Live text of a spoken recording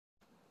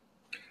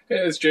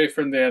Hey, it's Jay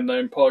from the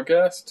Unnamed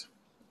podcast.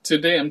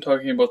 Today I'm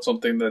talking about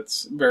something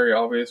that's very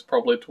obvious,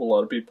 probably to a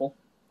lot of people.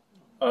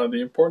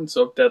 The importance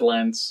of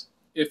deadlines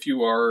if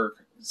you are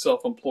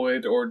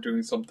self-employed or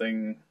doing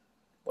something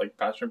like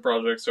passion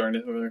projects or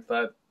anything like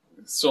that.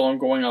 So I'm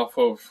going off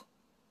of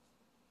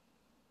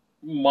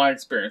my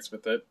experience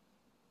with it,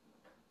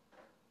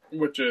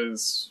 which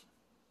is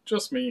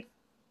just me.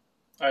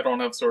 I don't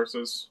have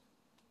sources.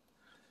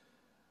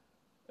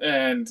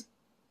 And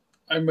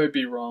I might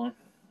be wrong.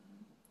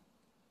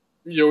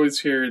 You always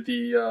hear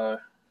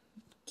the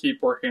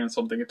keep working on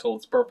something until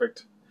it's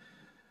perfect.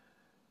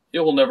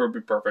 It will never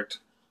be perfect.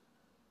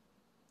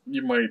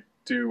 You might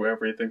do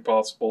everything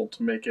possible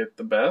to make it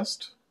the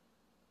best.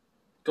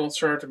 Don't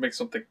strive to make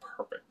something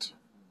perfect.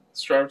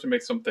 Strive to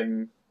make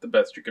something the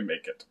best you can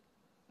make it.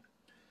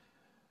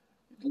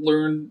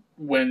 Learn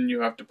when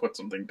you have to put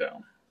something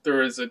down.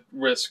 There is a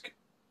risk,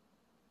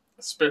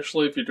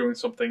 especially if you're doing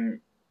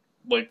something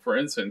like, for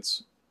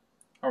instance,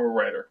 I'm a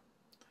writer.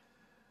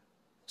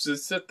 To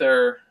sit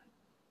there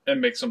and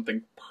make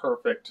something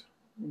perfect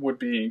would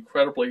be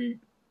incredibly...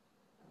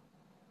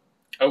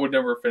 I would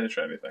never finish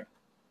anything.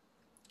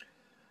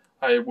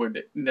 I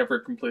would never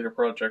complete a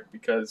project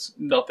because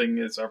nothing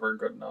is ever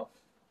good enough.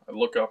 I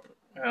look up,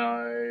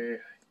 for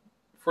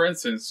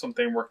instance,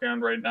 something I'm working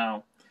on right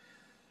now,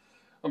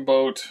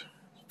 about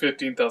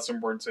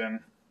 15,000 words in.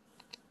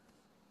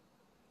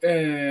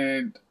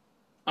 And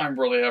I'm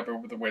really happy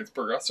with the way it's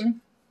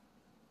progressing.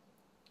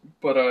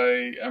 But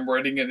I am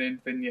writing it in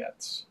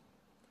vignettes.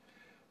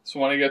 So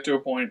when I get to a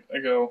point, I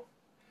go,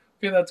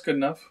 okay, that's good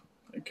enough.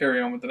 I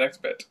carry on with the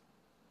next bit.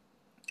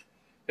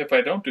 If I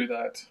don't do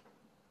that,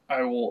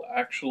 I will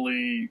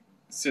actually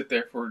sit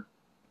there for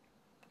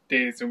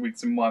days and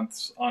weeks and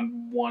months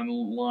on one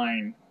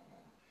line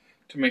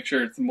to make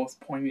sure it's the most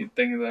poignant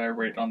thing that I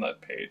write on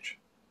that page.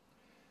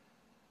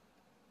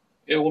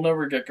 It will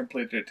never get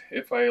completed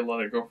if I let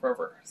it go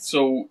forever.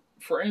 So,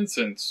 for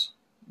instance,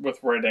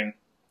 with writing,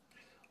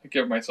 I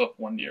give myself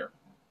 1 year.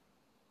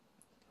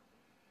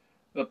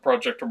 The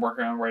project I'm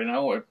working on right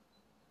now, I've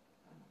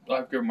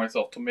given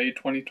myself to May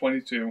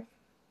 2022.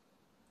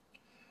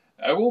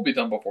 I will be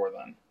done before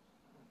then.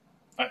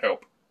 I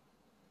hope.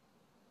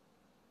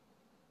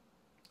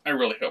 I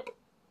really hope.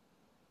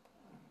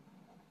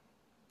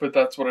 But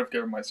that's what I've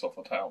given myself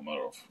a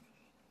entitlement of.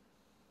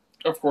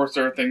 Of course,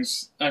 there are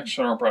things,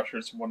 external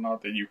pressures and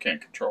whatnot, that you can't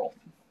control.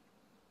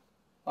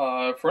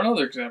 For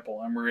another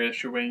example, I'm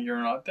reissuing You're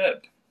Not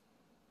Dead.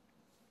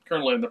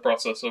 Currently in the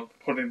process of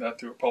putting that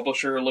through a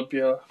publisher,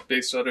 Olympia,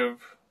 based out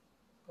of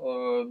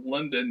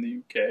London, the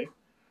UK.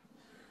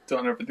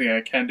 Done everything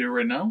I can do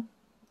right now.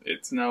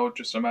 It's now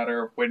just a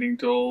matter of waiting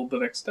till the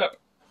next step.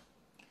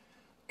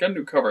 Got a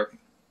new cover.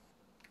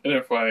 And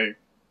if I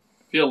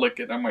feel like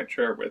it, I might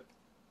share it with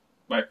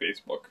my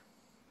Facebook.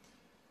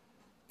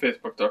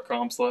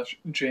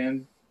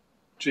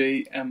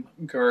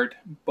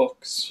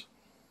 Facebook.com/JMGuardBooks.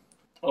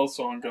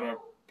 Also, I'm going to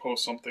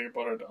post something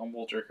about it on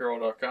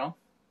WolterHero.com.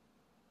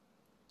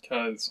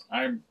 Because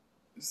I'm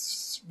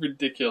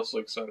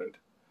ridiculously excited.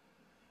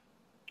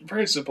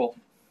 Very simple.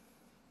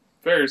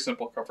 Very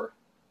simple cover.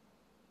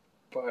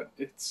 But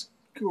it's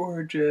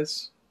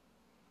gorgeous.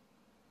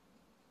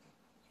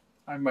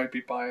 I might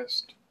be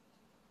biased.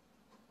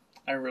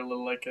 I really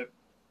like it.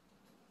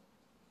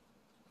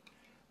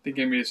 They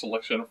gave me a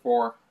selection of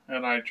 4,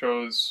 and I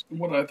chose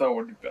what I thought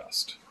would be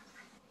best.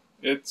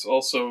 It's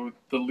also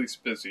the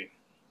least busy.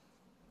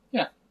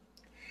 Yeah.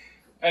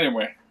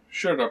 Anyway,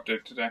 short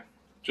update today.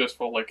 Just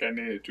felt like I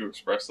needed to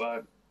express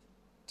that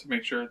to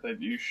make sure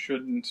that you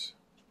shouldn't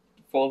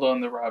fall down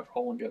the rabbit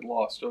hole and get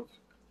lost of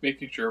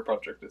making sure a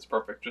project is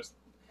perfect. Just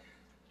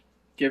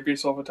give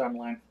yourself a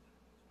timeline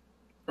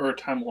or a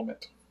time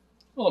limit.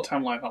 Well, a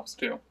timeline helps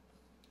too.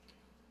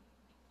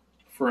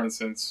 For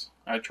instance,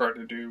 I try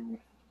to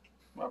do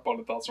about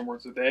 1,000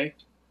 words a day.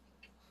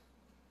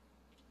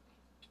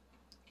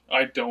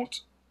 I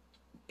don't,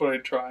 but I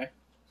try.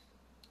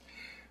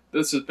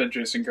 This has been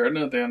Jason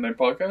Gardner of the Unnamed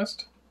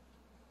Podcast.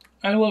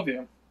 I love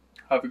you.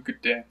 Have a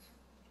good day.